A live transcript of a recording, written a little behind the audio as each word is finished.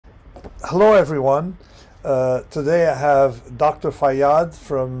Hello, everyone. Today I have Dr. Fayad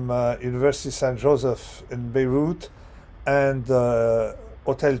from University St. Joseph in Beirut and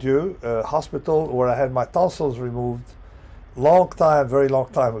Hotel Dieu, a hospital where I had my tonsils removed very long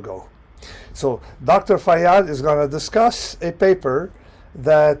time ago. So Dr. Fayad is going to discuss a paper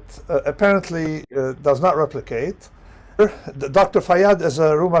that apparently does not replicate. Dr. Fayad is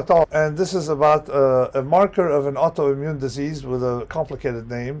a rheumatologist, and this is about a marker of an autoimmune disease with a complicated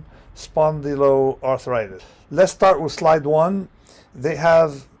name, spondyloarthritis. Let's start with slide one. They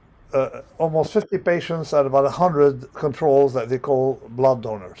have almost 50 patients and about 100 controls that they call blood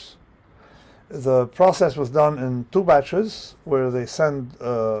donors. The process was done in 2 batches, where they send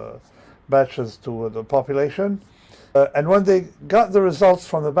batches to the population. And when they got the results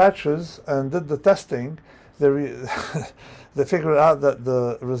from the batches and did the testing, they figured out that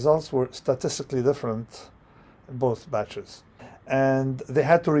the results were statistically different in both batches. And they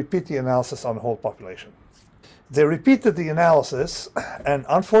had to repeat the analysis on the whole population. They repeated the analysis, and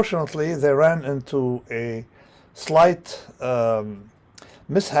unfortunately, they ran into a slight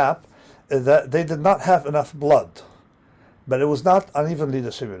mishap that they did not have enough blood, but it was not unevenly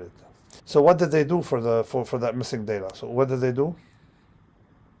distributed. So what did they do for that missing data? So what did they do?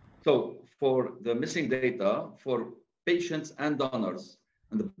 So for the missing data, for patients and donors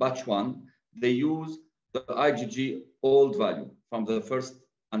in the batch 1, they use the IgG old value from the first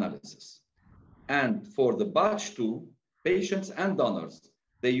analysis. And for the batch 2, patients and donors,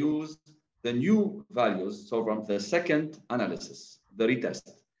 they use the new values, so from the second analysis, the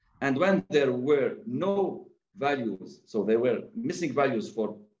retest. And when there were no values, so there were missing values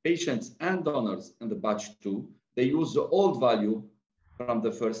for patients and donors in the batch 2, they use the old value from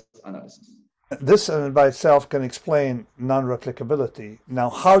the first analysis. This by itself can explain non-replicability. Now,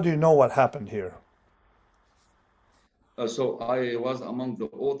 how do you know what happened here? So I was among the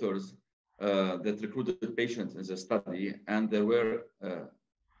authors that recruited patients in the study, and there were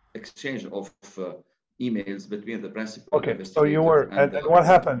exchange of emails between the principal investigators. So you were, and what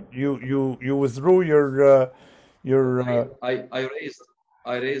happened? You withdrew your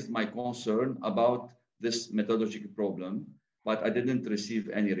I raised my concern about this methodological problem, but I didn't receive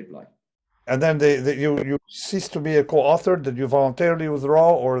any reply. And then you ceased to be a co-author? Did you voluntarily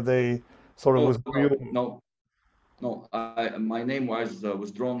withdraw, or they sort of withdrew you? No, my name was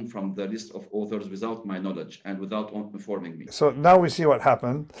withdrawn from the list of authors without my knowledge and without informing me. So now we see what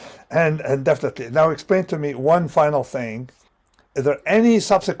happened, and definitely. Now explain to me one final thing. Is there any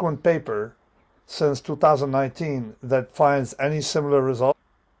subsequent paper since 2019 that finds any similar result?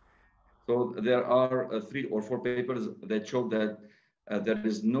 So there are 3 or 4 papers that show that there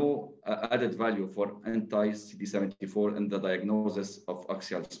is no added value for anti-CD74 in the diagnosis of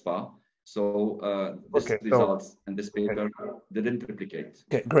axial SpA. So results in this paper didn't replicate.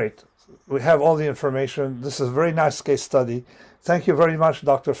 Okay, great. We have all the information. This is a very nice case study. Thank you very much,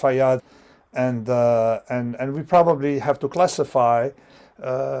 Dr. Fayad. And we probably have to classify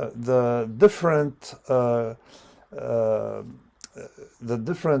the different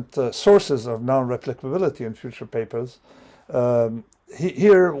sources of non-replicability in future papers.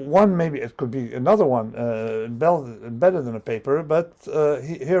 Here, one, maybe it could be another one embedded in a paper, but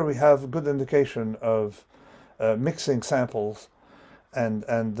here we have good indication of mixing samples, and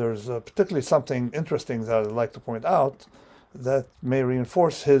there's particularly something interesting that I'd like to point out that may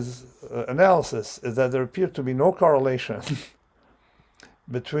reinforce his analysis, is that there appeared to be no correlation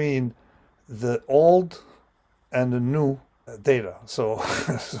between the old and the new data. So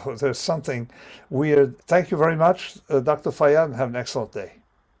there's something weird. Thank you very much, Dr. Fayad, and have an excellent day.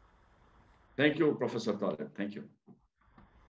 Thank you, Professor Taleb. Thank you.